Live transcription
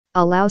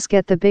Allows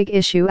get the big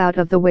issue out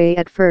of the way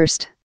at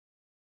first.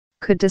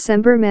 Could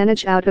December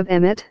manage out of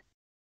Emmett?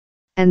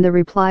 And the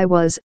reply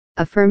was,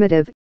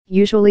 affirmative,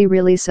 usually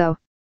really so.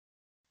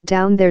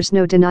 Down there's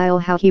no denial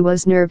how he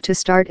was nerved to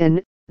start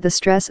in, the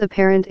stress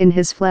apparent in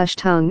his flesh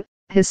tongue,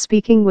 his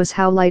speaking was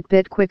how light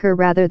bit quicker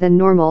rather than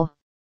normal.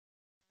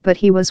 But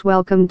he was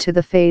welcomed to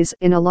the phase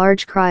in a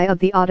large cry of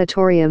the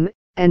auditorium,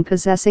 and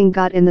possessing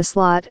got in the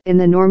slot in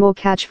the normal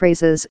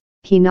catchphrases,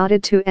 he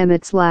nodded to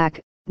Emmett's lack,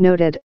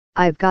 noted,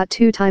 I've got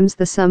 2 times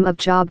the sum of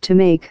job to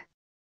make.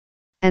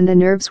 And the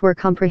nerves were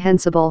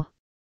comprehensible.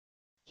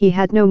 He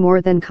had no more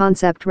than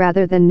concept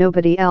rather than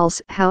nobody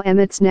else how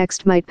Emmett's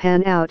next might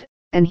pan out,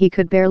 and he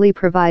could barely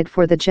provide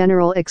for the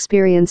general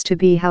experience to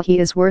be how he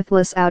is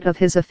worthless out of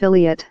his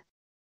affiliate.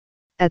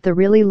 At the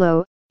really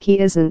low, he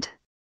isn't.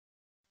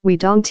 We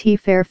don't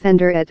fair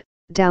fender it,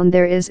 down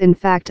there is in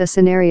fact a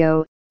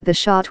scenario, the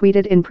Shaw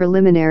tweeted in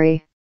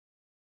preliminary.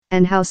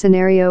 And how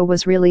scenario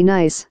was really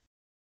nice.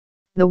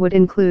 The would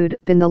include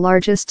been the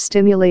largest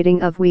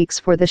stimulating of weeks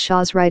for the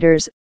Shaw's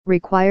writers,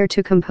 required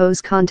to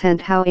compose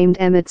content how aimed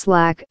Emmett's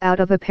lack out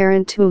of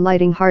apparent too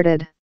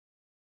lighting-hearted.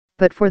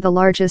 But for the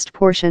largest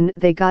portion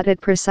they got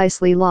it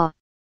precisely law.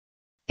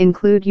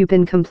 Include you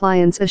been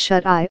compliance a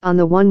shut-eye on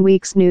the 1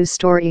 week's news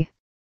story.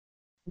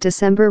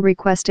 December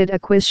requested a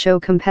quiz show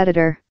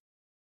competitor.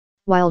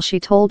 While she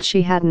told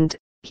she hadn't,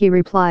 he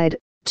replied,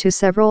 to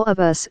several of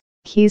us,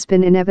 he's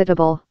been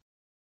inevitable.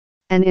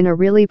 And in a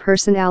really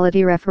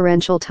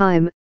personality-referential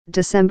time,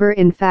 December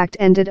in fact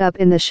ended up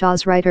in the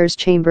Shaw's writer's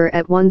chamber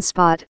at one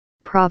spot,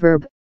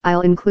 proverb,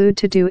 I'll include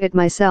to do it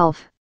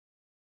myself.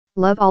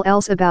 Love all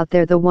else about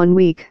there the 1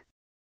 week.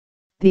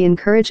 The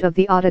encourage of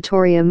the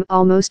auditorium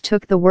almost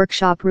took the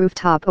workshop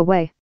rooftop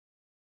away.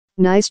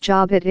 Nice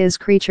job it is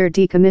creature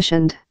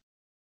decommissioned.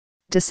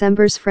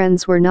 December's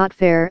friends were not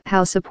fair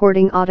how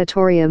supporting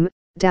auditorium,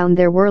 down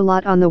there were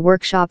lot on the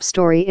workshop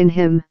story in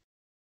him.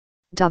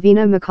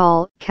 Davina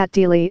McCall, Kat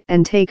Deely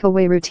and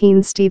takeaway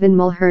routine Stephen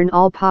Mulhern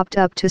all popped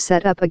up to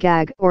set up a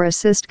gag or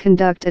assist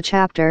conduct a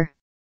chapter.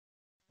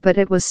 But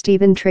it was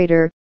Stephen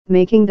Trader,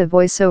 making the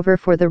voiceover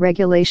for the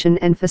regulation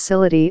and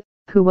facility,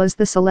 who was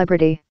the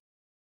celebrity.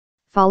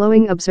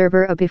 Following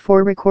observer a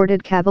before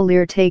recorded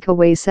Cavalier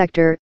takeaway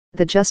sector,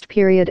 the just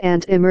period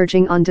and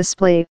emerging on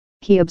display,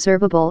 he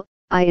observable,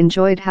 I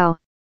enjoyed how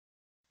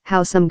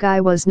some guy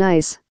was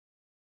nice.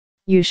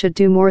 You should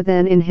do more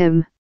than in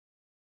him.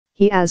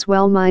 He as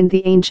well mind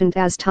the ancient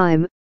as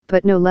time,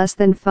 but no less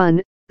than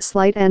fun,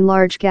 slight and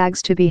large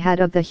gags to be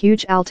had of the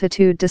huge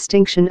altitude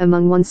distinction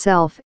among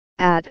oneself,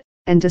 and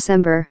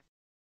December.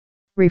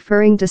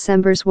 Referring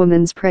December's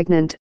woman's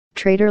pregnant,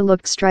 Trader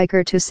looked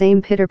striker to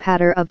same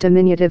pitter-patter of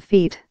diminutive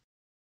feet.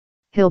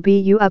 He'll be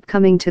you up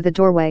coming to the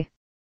doorway.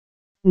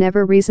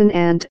 Never reason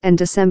and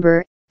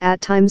December,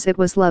 at times it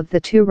was love the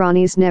 2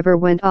 Ronnies never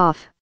went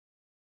off.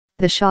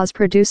 The Shaw's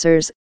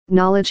producers,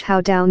 knowledge how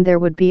down there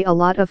would be a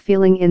lot of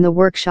feeling in the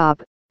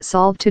workshop,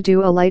 solved to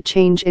do a light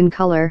change in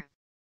color.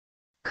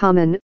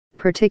 Common,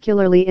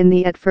 particularly in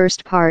the at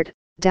first part,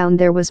 down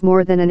there was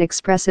more than an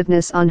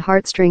expressiveness on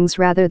heartstrings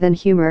rather than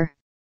humor.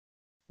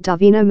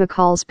 Davina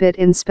McCall's bit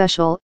in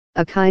special,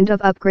 a kind of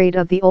upgrade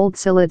of the old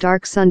Scylla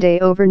Dark Sunday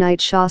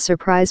overnight Shaw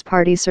surprise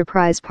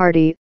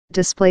party,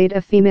 displayed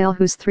a female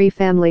whose 3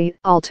 family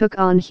all took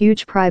on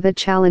huge private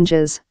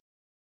challenges.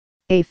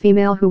 A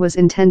female who was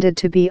intended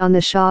to be on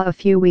the Shaw a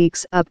few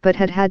weeks up but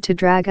had to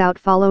drag out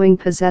following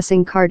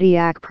possessing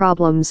cardiac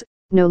problems,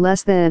 no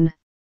less than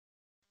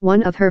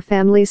one of her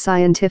family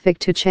scientific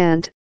to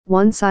chant,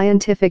 one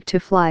scientific to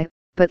fly,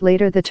 but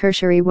later the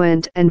tertiary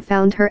went and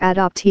found her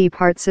adoptee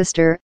part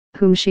sister,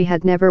 whom she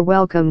had never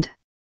welcomed.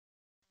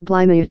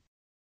 Blimey.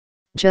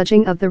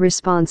 Judging of the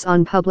response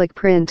on public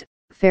print,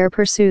 fair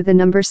pursue the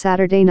number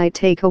Saturday night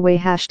takeaway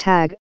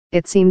hashtag.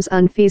 It seems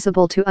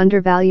unfeasible to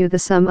undervalue the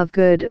sum of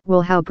good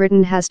will how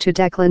Britain has to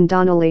Declan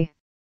Donnelly.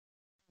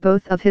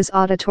 Both of his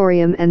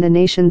auditorium and the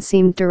nation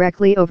seemed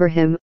directly over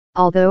him,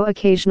 although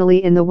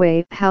occasionally in the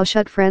way how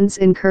shut friends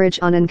encourage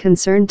on an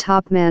concerned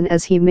top man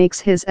as he makes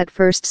his at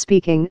first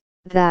speaking,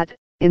 that,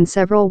 in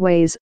several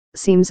ways,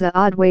 seems a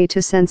odd way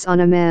to sense on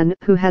a man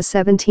who has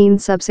 17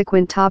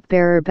 subsequent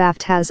top-bearer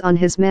BAFTAs on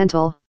his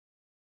mantle.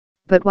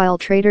 But while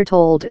Trader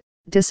told,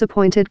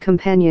 disappointed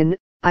companion,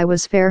 I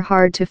was fair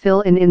hard to fill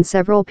in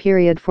several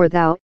period for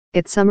thou,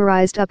 it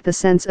summarized up the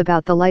sense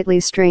about the lightly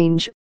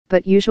strange,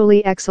 but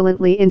usually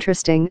excellently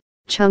interesting,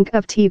 chunk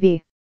of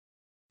TV.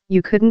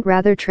 You couldn't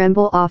rather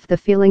tremble off the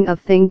feeling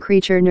of thing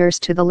creature nurse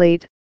to the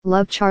late,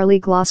 love Charlie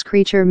Gloss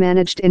creature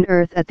managed in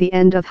Earth at the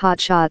end of Hot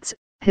Shots,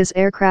 his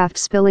aircraft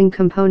spilling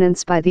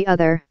components by the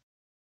other.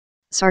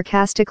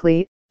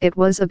 Sarcastically, it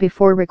was a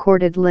before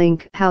recorded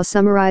link how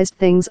summarized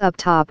things up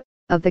top,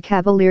 of the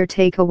Cavalier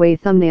takeaway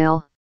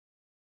thumbnail.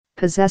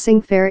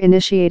 Possessing fair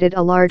initiated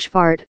a large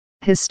fart,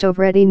 his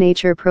stove-ready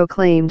nature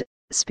proclaimed,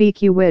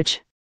 speak you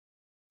which.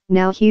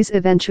 Now he's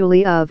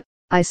eventually of,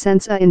 I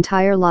sense a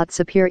entire lot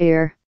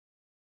superior.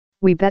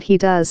 We bet he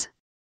does.